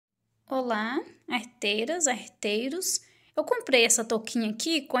Olá, arteiras, arteiros. Eu comprei essa touquinha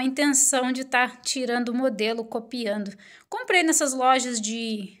aqui com a intenção de estar tirando o modelo, copiando. Comprei nessas lojas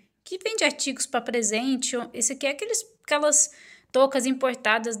que vende artigos para presente. Esse aqui é aquelas toucas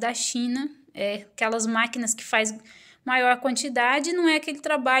importadas da China, aquelas máquinas que faz maior quantidade, não é aquele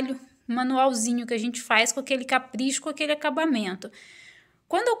trabalho manualzinho que a gente faz com aquele capricho, com aquele acabamento.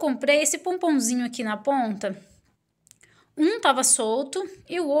 Quando eu comprei esse pomponzinho aqui na ponta, um estava solto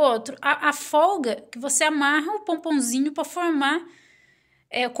e o outro, a folga que você amarra o pomponzinho para formar,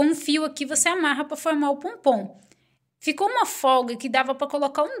 com um fio aqui você amarra para formar o pompom. Ficou uma folga que dava para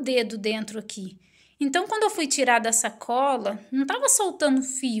colocar um dedo dentro aqui. Então, quando eu fui tirar da sacola, não estava soltando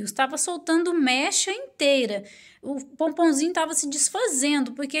fios, estava soltando mecha inteira. O pomponzinho estava se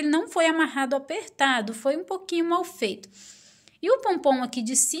desfazendo, porque ele não foi amarrado apertado, foi um pouquinho mal feito. E o pompom aqui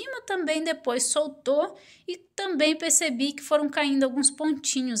de cima também depois soltou e também percebi que foram caindo alguns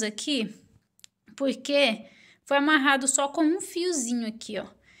pontinhos aqui, porque foi amarrado só com um fiozinho aqui, ó.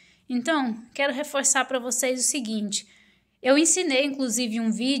 Então, quero reforçar para vocês o seguinte, eu ensinei inclusive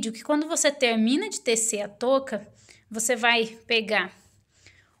um vídeo que quando você termina de tecer a touca, você vai pegar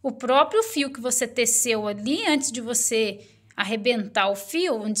o próprio fio que você teceu ali antes de você arrebentar o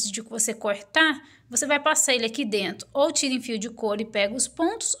fio, antes de você cortar, você vai passar ele aqui dentro, ou tira em fio de couro e pega os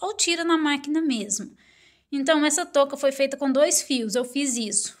pontos, ou tira na máquina mesmo. Então, essa touca foi feita com 2 fios, eu fiz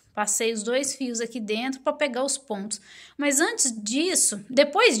isso. Passei os 2 fios aqui dentro para pegar os pontos. Mas antes disso,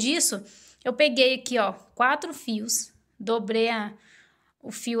 depois disso, eu peguei aqui, ó, 4 fios, dobrei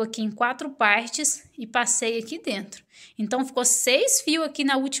o fio aqui em 4 partes e passei aqui dentro. Então, ficou 6 fios aqui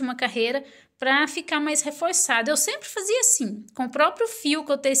na última carreira para ficar mais reforçado. Eu sempre fazia assim, com o próprio fio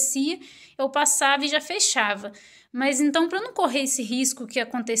que eu tecia, eu passava e já fechava. Mas então, para não correr esse risco que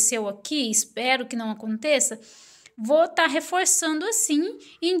aconteceu aqui, espero que não aconteça, vou estar reforçando assim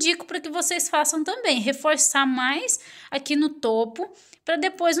e indico para que vocês façam também, reforçar mais aqui no topo, para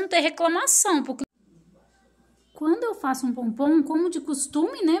depois não ter reclamação, porque quando eu faço um pompom, como de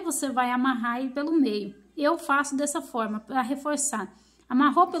costume, né, você vai amarrar ele pelo meio. Eu faço dessa forma, para reforçar.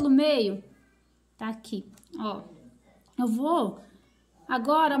 Amarrou pelo meio, tá aqui, ó. Eu vou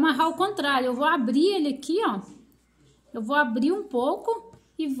agora amarrar ao contrário, eu vou abrir ele aqui, ó. Eu vou abrir um pouco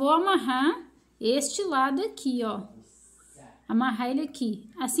e vou amarrar este lado aqui, ó. Amarrar ele aqui.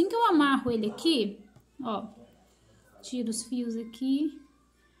 Assim que eu amarro ele aqui, ó, tiro os fios aqui,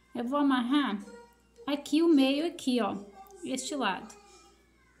 eu vou amarrar aqui o meio aqui, ó, este lado.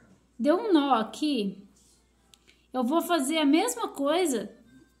 Deu um nó aqui, eu vou fazer a mesma coisa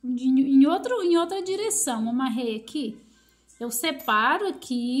em outra direção. Amarrei aqui, eu separo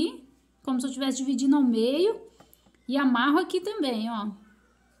aqui, como se eu estivesse dividindo ao meio, e amarro aqui também, ó.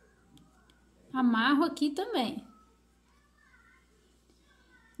 Amarro aqui também.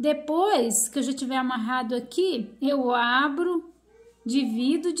 Depois que eu já tiver amarrado aqui, eu abro,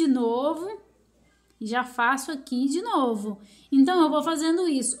 divido de novo e já faço aqui de novo. Então, eu vou fazendo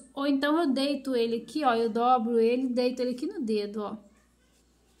isso. Ou então, eu deito ele aqui, ó, eu dobro ele, deito ele aqui no dedo, ó.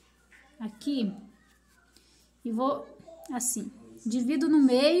 Aqui. E vou assim, divido no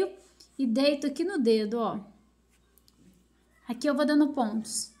meio e deito aqui no dedo, ó. Aqui eu vou dando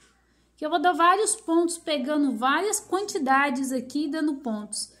pontos. Aqui eu vou dar vários pontos, pegando várias quantidades aqui, dando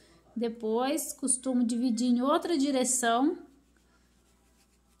pontos. Depois, costumo dividir em outra direção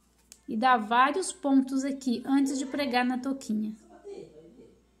e dar vários pontos aqui, antes de pregar na touquinha.